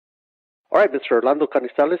All right, Mr. Orlando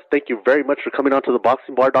Canizales, thank you very much for coming on to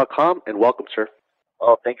TheBoxingBar.com, and welcome, sir.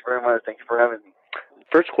 Oh, thank you very much. Thank you for having me.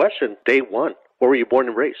 First question, day one. Where were you born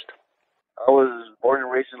and raised? I was born and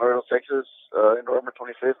raised in Laredo, Texas, in November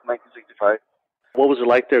 25th, 1965. What was it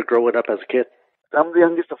like there growing up as a kid? I'm the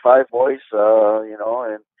youngest of five boys, and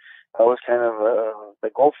I was kind of the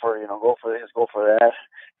gopher, go for this, go for that.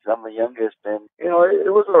 I'm the youngest, and it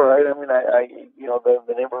was all right. I mean,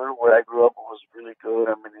 the neighborhood where I grew up was really good.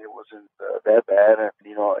 I mean, it wasn't that bad, and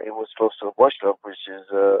it was close to the Bush Club, which is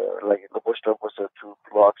like the Bush Club was 2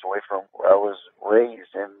 blocks away from where I was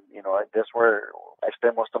raised, and that's where I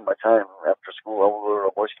spent most of my time after school. I would go to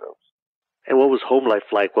the Bush Clubs. And what was home life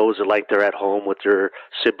like? What was it like there at home with your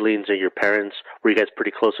siblings and your parents? Were you guys pretty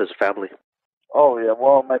close as a family? Oh yeah,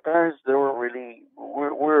 well, my parents they were really we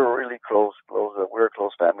were really close. We're a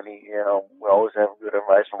close family. We always have good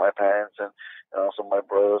advice from my parents and also my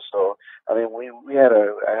brothers. So I mean, I had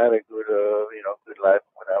a good good life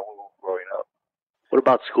when I was growing up. What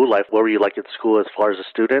about school life? What were you like in school as far as a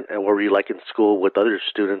student, and what were you like in school with other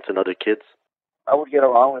students and other kids? I would get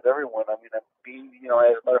along with everyone. I mean, as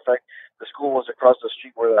a matter of fact, the school was across the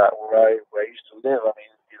street where I used to live. I mean,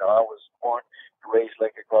 I was born and raised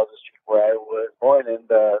like across the street where I was born, and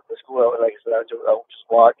the school, like I said, I would just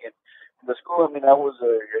walk. And the school, I mean, I was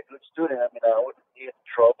a good student. I mean, I wouldn't get in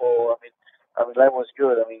trouble. I mean, life was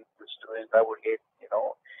good. I mean, good student. I would get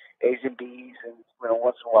A's and B's, and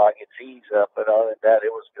once in a while I get C's. But other than that, it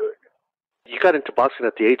was good. You got into boxing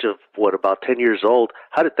at the age of, what, about 10 years old.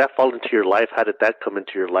 How did that fall into your life? How did that come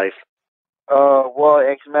into your life? Well,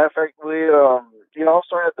 as a matter of fact, we all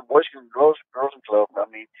started at the Boys and Girls Club. I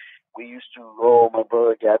mean, we used to go. My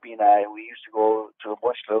brother Gabby and I, we used to go to the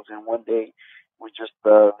Boys Clubs. And one day, we just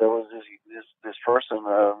there was this person.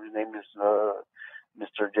 His name is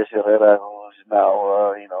Mr. Jesse Herrera, who is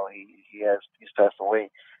now he's passed away.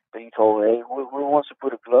 But he told me, hey, we want to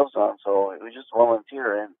put the gloves on, so we just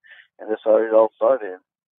volunteer, and that's how it all started.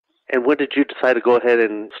 And when did you decide to go ahead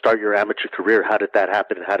and start your amateur career? How did that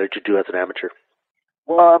happen, and how did you do as an amateur?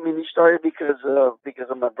 Well, I mean, he started because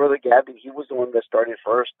of my brother Gabby. He was the one that started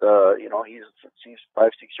first. He's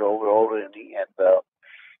 5, 6 years older than me, and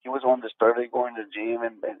he was the one that started going to the gym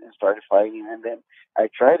and started fighting. And then I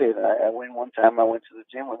tried it. I went one time. I went to the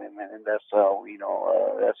gym with him, and that's how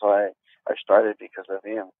that's how I started because of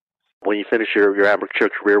him. When you finished your amateur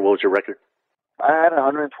career, what was your record? I had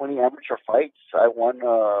 120 amateur fights. I won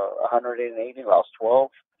 180, lost 12.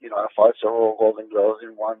 I fought several Golden Gloves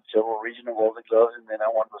and won several regional Golden Gloves, and then I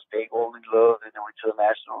won the state Golden Gloves, and then went to the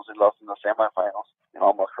nationals and lost in the semifinals, and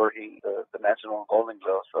almost hurt the national Golden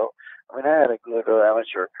Gloves. So, I mean, I had a good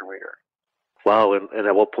amateur career. Wow, and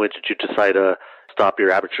at what point did you decide to stop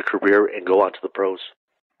your amateur career and go on to the pros?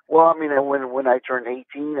 Well, I mean, when I turned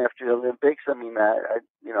 18 after the Olympics, I mean,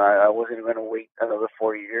 I wasn't going to wait another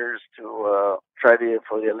 4 years to try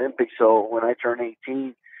for the Olympics. So when I turned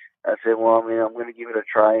 18, I said, well, I mean, I'm going to give it a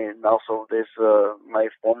try. And also, my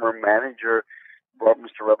former manager,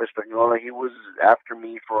 Mr. Robert Spagnola, he was after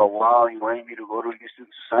me for a while. He wanted me to go to Houston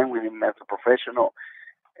to sign with him as a professional,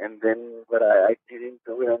 but I didn't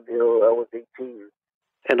do it until I was 18.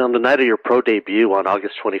 And on the night of your pro debut on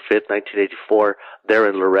August 25th, 1984, there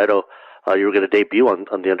in Laredo, you were going to debut on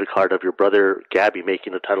the undercard of your brother Gabby,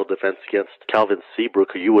 making a title defense against Calvin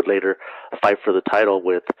Seabrook, who you would later fight for the title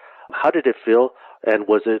with. How did it feel, and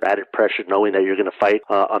was it added pressure knowing that you're going to fight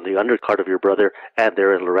on the undercard of your brother and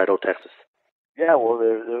there in Laredo, Texas? Yeah, well,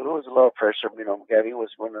 there was a lot of pressure. Gabby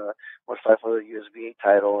was going to fight for the USBA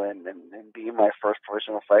title and be my first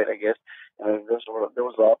professional fight, I guess. And there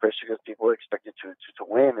was a lot of pressure because people were expected to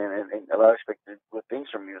win and a lot expected good things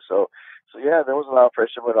from you. So yeah, there was a lot of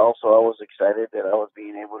pressure, but also I was excited that I was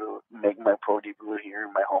being able to make my pro debut here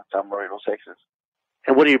in my hometown, Laredo, Texas.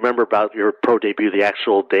 And what do you remember about your pro debut, the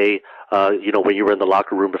actual day, when you were in the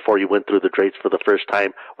locker room before you went through the drapes for the first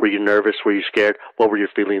time? Were you nervous? Were you scared? What were your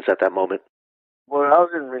feelings at that moment? Well, I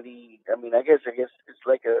wasn't really. I mean, I guess it's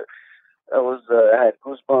like I had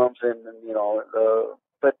goosebumps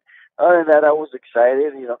but other than that, I was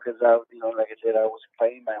excited, because like I said, I was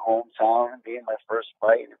fighting my hometown and being my first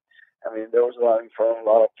fight. I mean, there was in front of a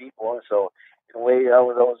lot of people, and so in a way, I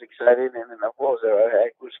was excited, and then of course I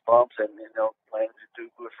had goosebumps and planning to do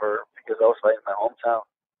good because I was fighting my hometown.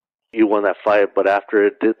 You won that fight, but after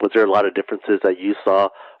it, was there a lot of differences that you saw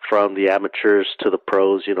from the amateurs to the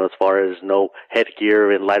pros, as far as no headgear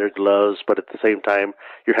and lighter gloves, but at the same time,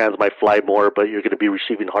 your hands might fly more, but you're going to be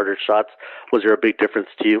receiving harder shots? Was there a big difference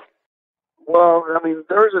to you? Well, I mean,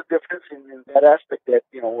 there's a difference in that aspect that,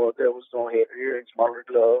 well, there was no head here and smaller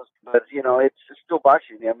gloves, but, it's still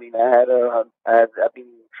boxing. I mean, I've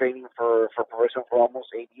been training for professional for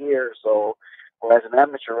almost 8 years. So, or as an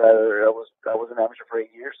amateur rather, I was an amateur for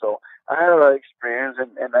 8 years. So I had a lot of experience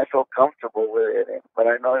and I felt comfortable with it. But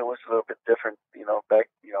I know it was a little bit different, back,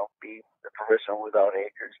 being a professional without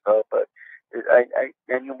head and stuff. But I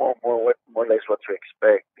knew more or less what to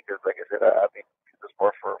expect because, like I said, I've been in the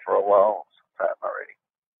sport for a while, some time already.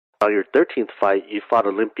 On your 13th fight, you fought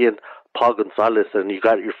Olympian Paul Gonzalez, and you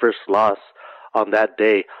got your first loss on that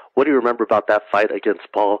day. What do you remember about that fight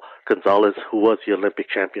against Paul Gonzalez, who was the Olympic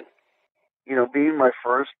champion? Being my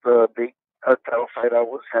first big title fight, I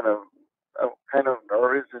was kind of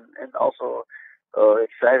nervous and also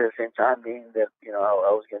excited at the same time, being that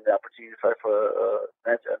I was getting the opportunity to fight for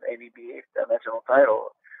an NEBA national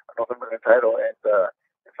title, a North American title, and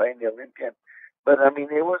fighting the Olympian. But I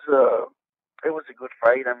mean, it was a good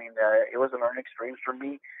fight. I mean, it was a learning experience for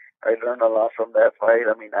me. I learned a lot from that fight.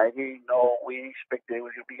 I mean, I didn't know we expected it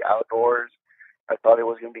was going to be outdoors. I thought it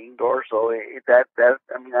was going to be indoors. So that I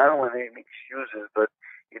mean, I don't want to make excuses, but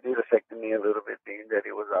it did affect me a little bit, being that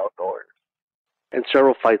it was outdoors. And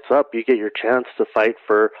several fights up, you get your chance to fight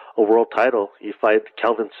for a world title. You fight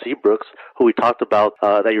Calvin Seabrooks, who we talked about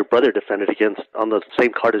that your brother defended against on the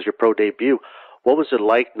same card as your pro debut. What was it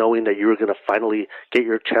like knowing that you were going to finally get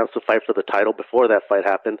your chance to fight for the title before that fight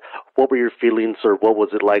happened? What were your feelings, or what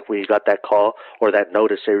was it like when you got that call or that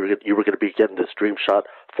notice that you were going to be getting this dream shot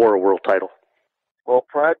for a world title? Well,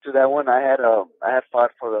 prior to that one, I had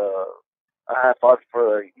fought for the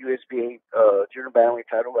USBA junior bantamweight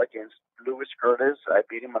title against Lewis Curtis. I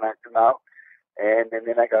beat him and knocked him out, and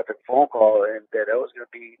then I got the phone call and that it was going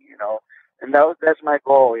to be, and that's my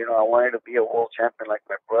goal. I wanted to be a world champion like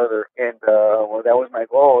my brother, and well, that was my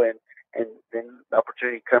goal. And then the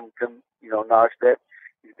opportunity knocks that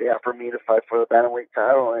they offered me to fight for the bantamweight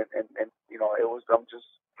title, and it was, I'm just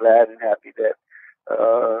glad and happy that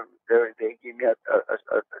they gave me a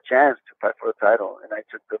chance to fight for the title, and I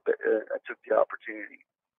took the opportunity.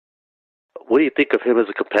 What do you think of him as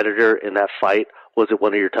a competitor in that fight? Was it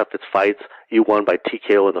one of your toughest fights? You won by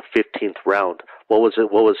TKO in the 15th round. What was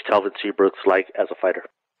it? What was Calvin Seabrooks like as a fighter?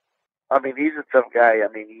 I mean, he's a tough guy. I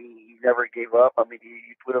mean, he never gave up. I mean,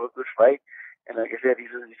 he put up a good fight, and like I said,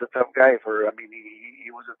 he's a tough guy. I mean,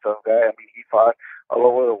 he was a tough guy. I mean, he fought all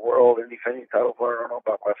over the world and defending title for, I don't know,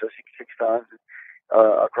 about 5, 6 times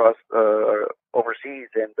across overseas,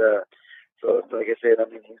 and so like I said, I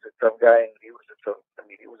mean, he's a tough guy, and he was a tough. I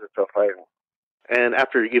mean, he was a tough fighter. And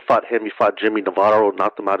after you fought him, you fought Jimmy Navarro,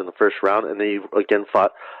 knocked him out in the first round, and then you again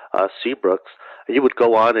fought Seabrooks. And you would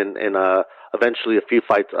go on and eventually a few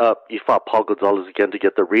fights up, you fought Paul Gonzalez again to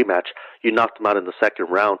get the rematch. You knocked him out in the second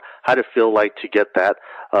round. How did it feel like to get that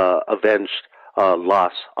avenged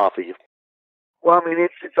loss off of you? Well, I mean,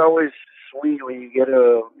 it's always sweet when you get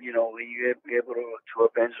when you be able to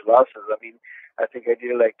avenge losses. I mean, I think I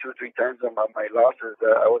did it like 2 or 3 times on my losses.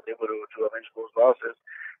 I was able to avenge those losses.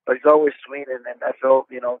 But it's always sweet, and I felt,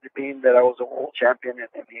 being that I was a world champion,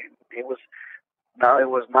 and it was now it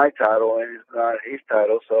was my title and it's not his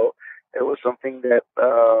title, so it was something that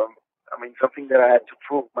I mean, something that I had to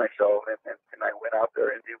prove myself, and I went out there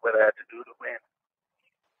and did what I had to do to win.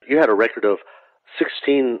 You had a record of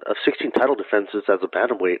 16 title defenses as a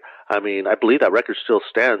bantamweight. I mean, I believe that record still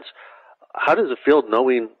stands. How does it feel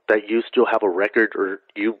knowing that you still have a record, or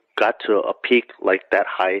you got to a peak like that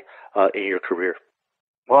high in your career?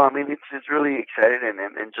 Well, I mean, it's really exciting,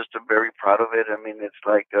 and just I'm very proud of it. I mean, it's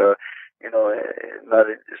like it's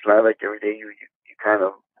not like every day you kind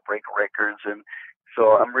of break records, and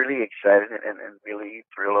so I'm really excited and really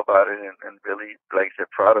thrilled about it, and really, like I said,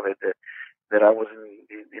 proud of it that I wasn't,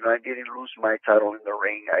 I didn't lose my title in the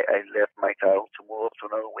ring. I left my title to move up to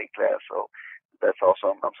another weight class. So that's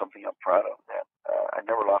also something I'm proud of. That I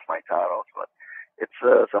never lost my titles, but it's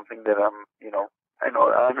something that I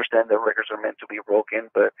understand that records are meant to be broken,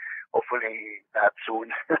 but hopefully not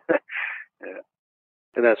soon. Yeah.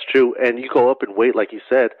 And that's true. And you go up in weight, like you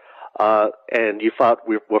said, and you fought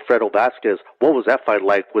with Fredo Vasquez. What was that fight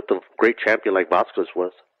like with the great champion like Vasquez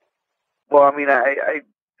was? Well, I mean, I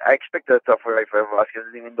expected a tough fight for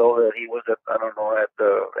Vasquez, even though that he was at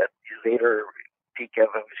his later peak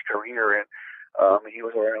of his career, and he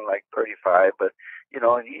was around like 35. But I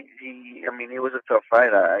mean, it was a tough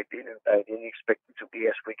fight. I didn't expect him to be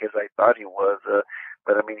as quick as I thought he was.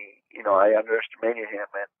 But I mean, I underestimated him,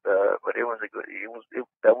 and but it was a good.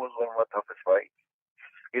 That was one of my toughest fights.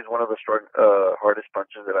 He's one of the hardest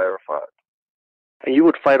punches that I ever fought. And you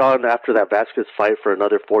would fight on after that Vasquez fight for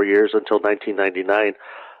another 4 years until 1999.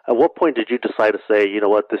 At what point did you decide to say, you know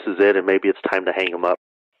what, this is it, and maybe it's time to hang him up?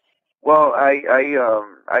 Well,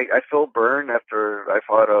 I feel burned after I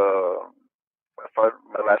fought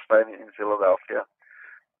my last fight in Philadelphia.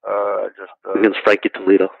 Just Against Frankie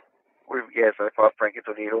Toledo. yes, I fought Frankie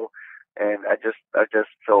Toledo, and I just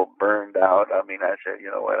felt burned out. I mean, I said, you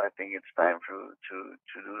know what, I think it's time to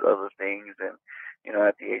do other things, and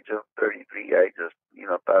at the age of 33, I just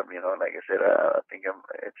thought, like I said, I think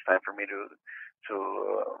it's time for me to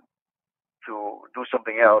uh, to do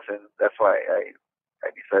something else, and that's why I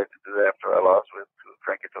decided to do that after I lost with to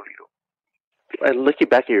Frankie Toledo. And looking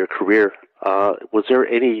back at your career, was there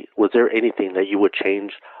anything that you would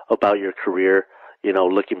change about your career?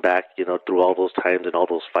 Looking back, through all those times and all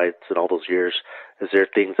those fights and all those years, is there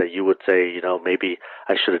things that you would say, maybe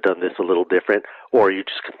I should have done this a little different, or are you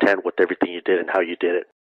just content with everything you did and how you did it?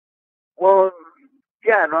 Well,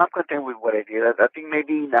 yeah, no, I'm content with what I did. I think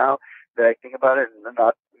maybe now that I think about it,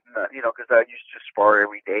 not because I used to spar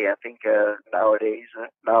every day. I think nowadays,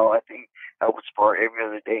 now I think I would spar every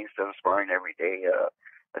other day instead of sparring every day.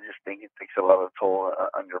 I just think it takes a lot of toll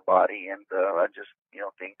on your body, and I just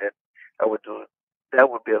think that I would do that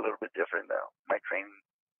would be a little bit different now. My training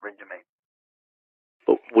regimen.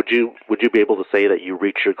 But would you be able to say that you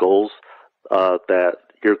reach your goals, that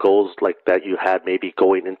your goals like that you had maybe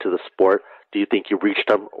going into the sport? Do you think you reached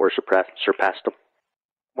them or surpassed them?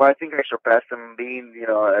 Well, I think I surpassed them, being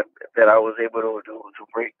that I was able to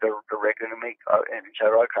break the record and make and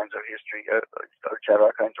shatter all kinds of history, or shatter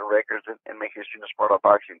all kinds of records, and make history in the sport of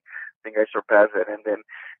boxing. I think I surpassed that, and then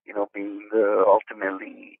being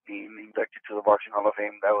ultimately being inducted to the Boxing Hall of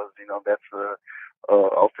Fame. That was that's the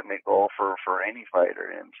ultimate goal for any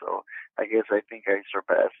fighter, and so I guess I think I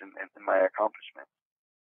surpassed in my accomplishment.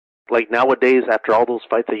 Like nowadays, after all those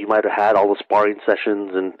fights that you might have had, all the sparring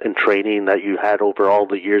sessions and training that you had over all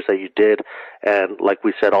the years that you did, and like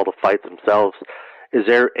we said, all the fights themselves, is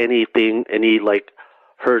there any like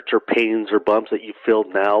hurts or pains or bumps that you feel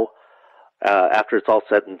now, after it's all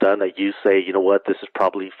said and done, that you say, you know what, this is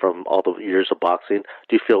probably from all the years of boxing?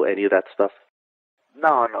 Do you feel any of that stuff?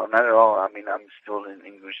 No, no, not at all. I mean, I'm still in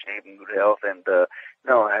good shape, in good health, and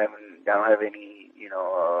no, I don't have any,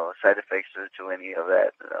 side effects to any of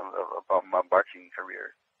that about my boxing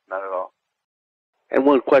career. Not at all. And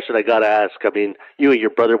one question I gotta ask, I mean, you and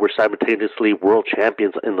your brother were simultaneously world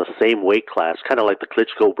champions in the same weight class, kind of like the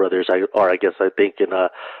Klitschko brothers, I guess I think, in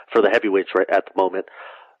for the heavyweights right at the moment.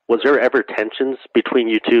 Was there ever tensions between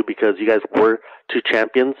you two because you guys were two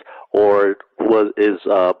champions, or is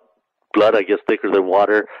blood, I guess, thicker than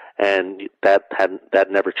water, and that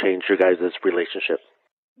never changed your guys' relationship?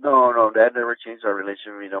 No, no, that never changed our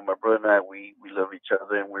relationship. My brother and I, we love each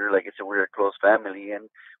other, and we're, like I said, we're a close family, and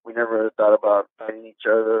we never thought about fighting each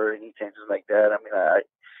other or any tensions like that. I mean, I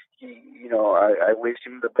wish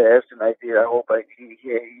him the best, and I did. I hope I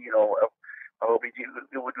hope he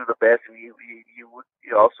would do the best, and he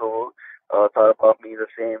also thought about me the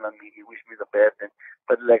same. I mean, he wished me the best,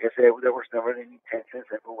 but like I said, there was never any tensions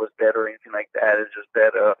and who was better or anything like that. It's just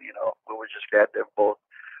that we were just glad that both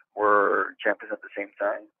were champions at the same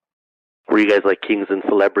time. Were you guys like kings and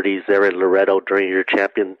celebrities there in Loretto during your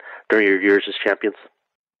years as champions?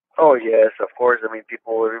 Oh yes, of course. I mean,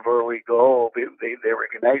 people wherever we go, they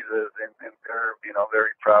recognize us, and they're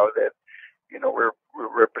very proud that we're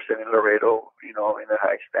representing Laredo, in a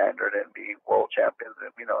high standard and being world champions.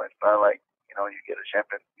 And it's not like you get a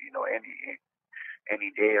champion,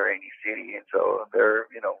 any day or any city. And so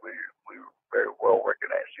they're we're very well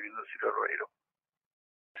recognized here in the city of Laredo.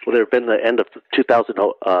 Would there have been the end of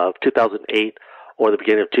 2008 or the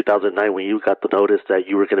beginning of 2009 when you got the notice that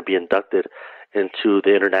you were going to be inducted into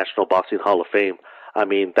the International Boxing Hall of Fame? I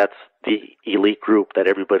mean, that's the elite group that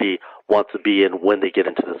everybody wants to be in when they get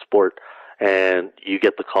into the sport, and you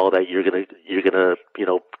get the call that you're gonna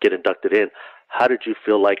get inducted in. How did you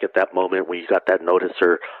feel like at that moment when you got that notice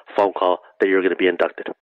or phone call that you're going to be inducted?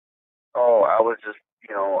 Oh, I was just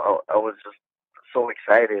I was just so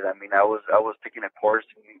excited. I mean, I was taking a course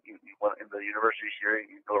in the university here in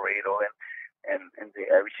Laredo, and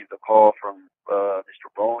I received a call from Mr.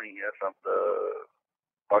 Boney from the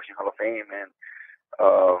Boxing Hall of Fame, and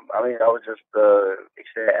I mean, I was just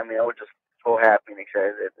excited. I mean, I was just so happy and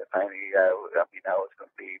excited that finally, I was going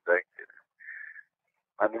to be inducted.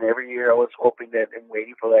 I mean, every year I was hoping that and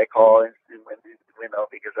waiting for that call, and when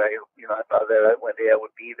because I thought that one day I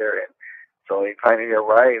would be there, and so it finally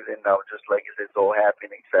arrived, and I was just, like I said, so happy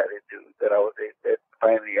and excited that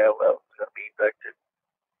finally I was going to be inducted.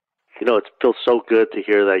 It feels so good to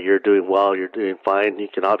hear that you're doing well, you're doing fine. You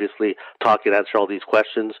can obviously talk and answer all these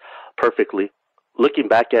questions perfectly. Looking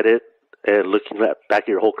back at it, and looking back at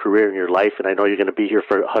your whole career and your life, and I know you're going to be here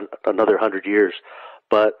for another 100 years,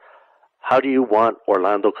 but how do you want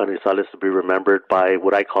Orlando Canizales to be remembered by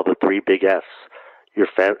what I call the three big F's? Your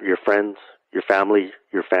friends, your family,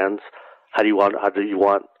 your fans. How do you want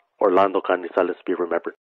Orlando Canizales to be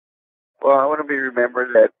remembered? Well, I want to be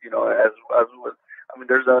remembered that, as was. I mean,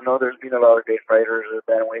 there's been a lot of great fighters at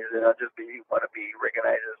bantamweights, and I just want to be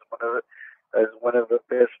recognized as one of the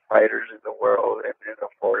best fighters in the world, and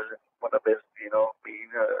of course, one of the best.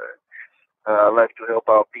 I like to help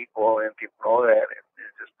out people, and people know that. And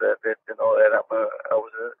it's just that to know that I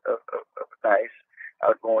was a nice,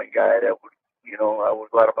 outgoing guy that would, I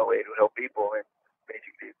would go out of my way to help people, and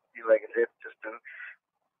basically, like I said, just to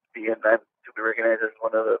be recognized as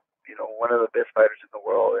one of the best fighters in the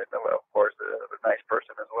world, and of course, a nice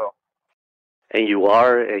person as well. And you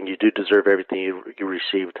are, and you do deserve everything you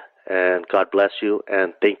received. And God bless you,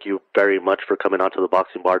 and thank you very much for coming on to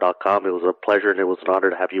TheBoxingBar.com. It was a pleasure, and it was an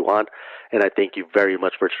honor to have you on. And I thank you very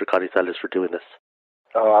much, Mr. Canizales, for doing this.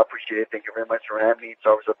 Oh, I appreciate it. Thank you very much for having me. It's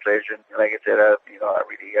always a pleasure. And like I said, I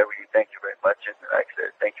really thank you very much. And like I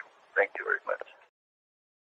said, thank you very much.